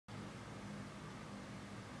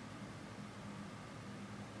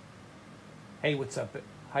Hey, what's up?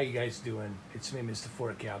 How you guys doing? It's me, Mr.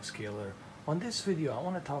 4K Upscaler. On this video, I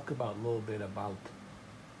want to talk about a little bit about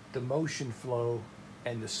the motion flow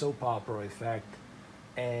and the soap opera effect,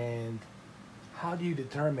 and how do you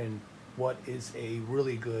determine what is a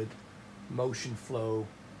really good motion flow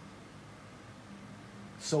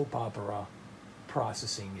soap opera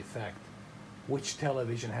processing effect. Which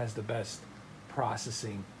television has the best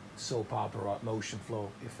processing soap opera motion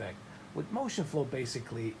flow effect? What motion flow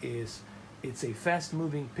basically is, it's a fast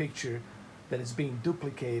moving picture that is being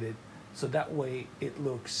duplicated, so that way it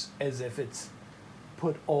looks as if it's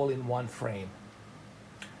put all in one frame.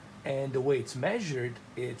 And the way it's measured,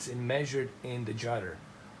 measured in the judder.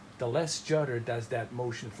 The less judder does that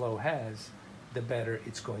motion flow has, the better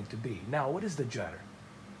it's going to be. Now, what is the judder?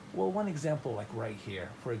 Well, one example, like right here,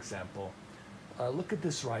 for example, look at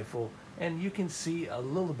this rifle, and you can see a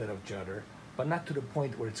little bit of judder, but not to the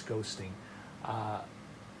point where it's ghosting.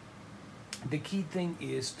 The key thing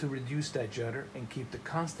is to reduce that judder and keep the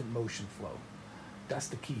constant motion flow. That's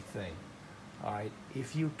the key thing. All right.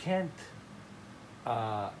 If you can't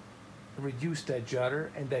reduce that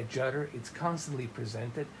judder, and that judder it's constantly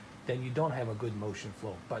presented, then you don't have a good motion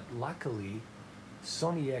flow. But luckily,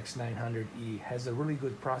 Sony X900E has a really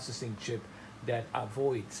good processing chip that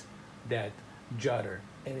avoids that judder,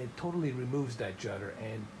 and it totally removes that judder.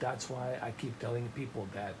 And that's why I keep telling people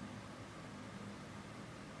that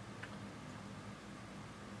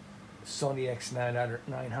Sony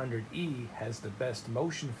X900E has the best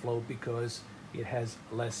motion flow because it has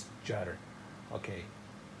less judder. Okay,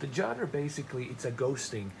 the judder basically, it's a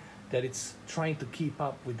ghosting that it's trying to keep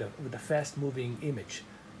up with the fast moving image.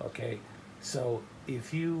 Okay, so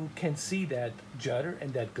if you can see that judder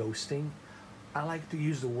and that ghosting, I like to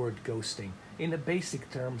use the word ghosting. In the basic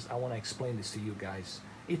terms, I want to explain this to you guys.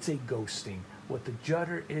 It's a ghosting. What the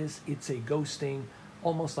judder is, it's a ghosting,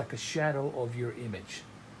 almost like a shadow of your image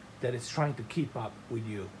that it's trying to keep up with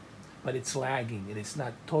you, but it's lagging and it's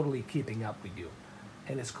not totally keeping up with you.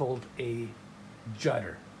 And it's called a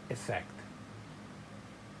judder effect.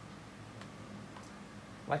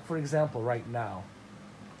 Like for example, right now,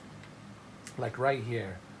 like right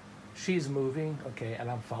here, she's moving, okay,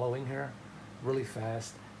 and I'm following her really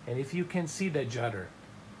fast. And if you can see the judder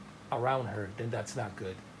around her, then that's not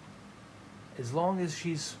good. As long as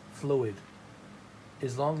she's fluid,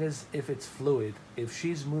 as long as if it's fluid, if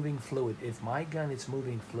she's moving fluid, if my gun is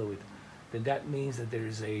moving fluid, then that means that there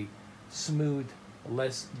is a smooth,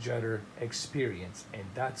 less judder experience. And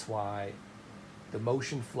that's why the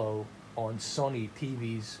motion flow on Sony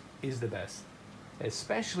TVs is the best,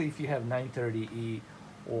 especially if you have 930E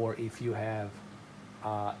or if you have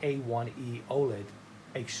A1E OLED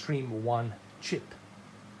Extreme 1 chip.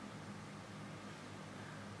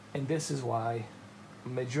 And this is why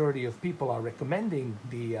majority of people are recommending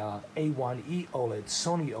the A1E OLED,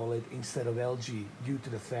 Sony OLED, instead of LG, due to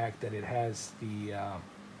the fact that it has the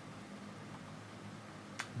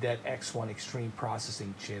that X1 Extreme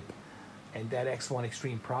processing chip. And that X1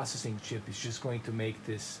 Extreme processing chip is just going to make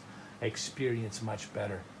this experience much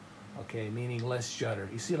better. Okay, meaning less judder.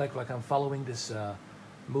 You see, like I'm following this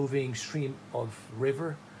moving stream of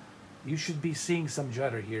river. You should be seeing some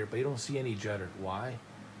judder here, but you don't see any judder. Why?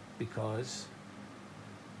 Because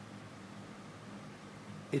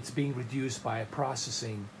it's being reduced by a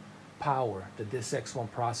processing power that this X1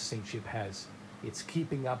 processing chip has. It's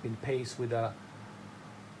keeping up in pace with a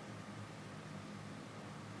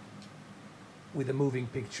moving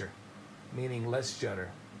picture, meaning less judder.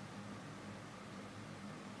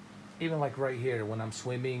 Even like right here, when I'm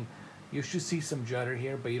swimming, you should see some judder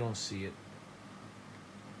here, but you don't see it.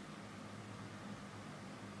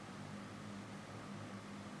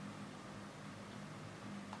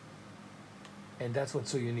 And that's what's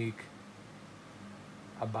so unique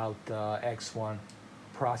about X1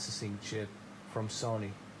 processing chip from Sony.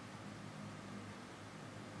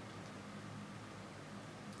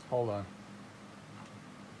 Hold on.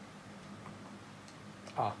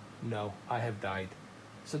 Ah, no, I have died.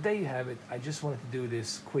 So there you have it. I just wanted to do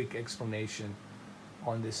this quick explanation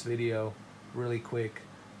on this video, really quick.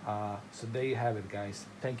 So there you have it, guys.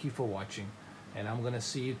 Thank you for watching, and I'm gonna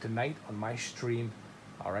see you tonight on my stream.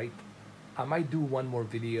 All right, I might do one more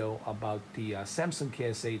video about the Samsung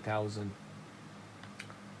KS8000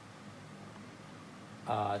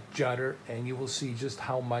 judder, and you will see just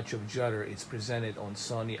how much of judder is presented on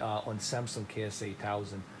Samsung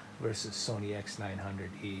KS8000 versus Sony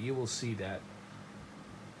X900E. You will see that.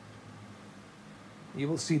 You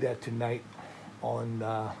will see that tonight on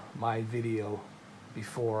my video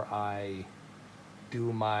before I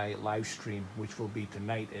do my live stream, which will be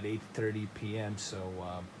tonight at 8:30 p.m. So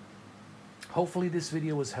Hopefully this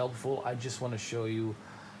video was helpful. I just want to show you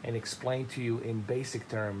and explain to you in basic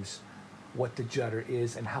terms what the judder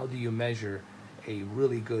is and how do you measure a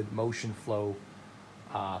really good motion flow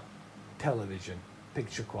television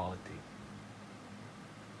picture quality.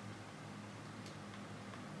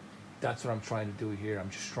 That's what I'm trying to do here. I'm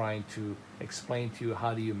just trying to explain to you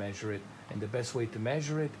how do you measure it, and the best way to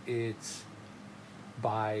measure it is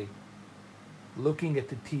by looking at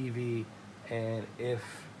the TV, and if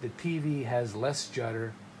the TV has less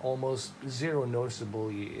judder, almost zero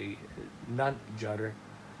noticeable non judder,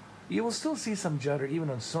 you will still see some judder even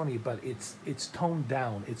on Sony, but it's toned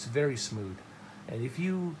down. It's very smooth. And if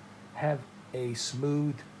you have a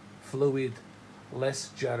smooth, fluid, less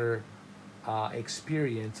judder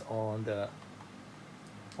experience on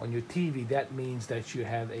your TV, that means that you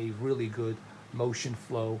have a really good motion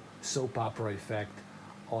flow soap opera effect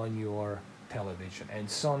on your television, and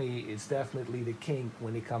Sony is definitely the king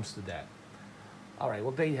when it comes to that. All right,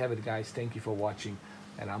 well, there you have it, guys. Thank you for watching,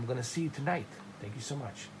 and I'm gonna see you tonight. Thank you so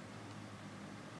much.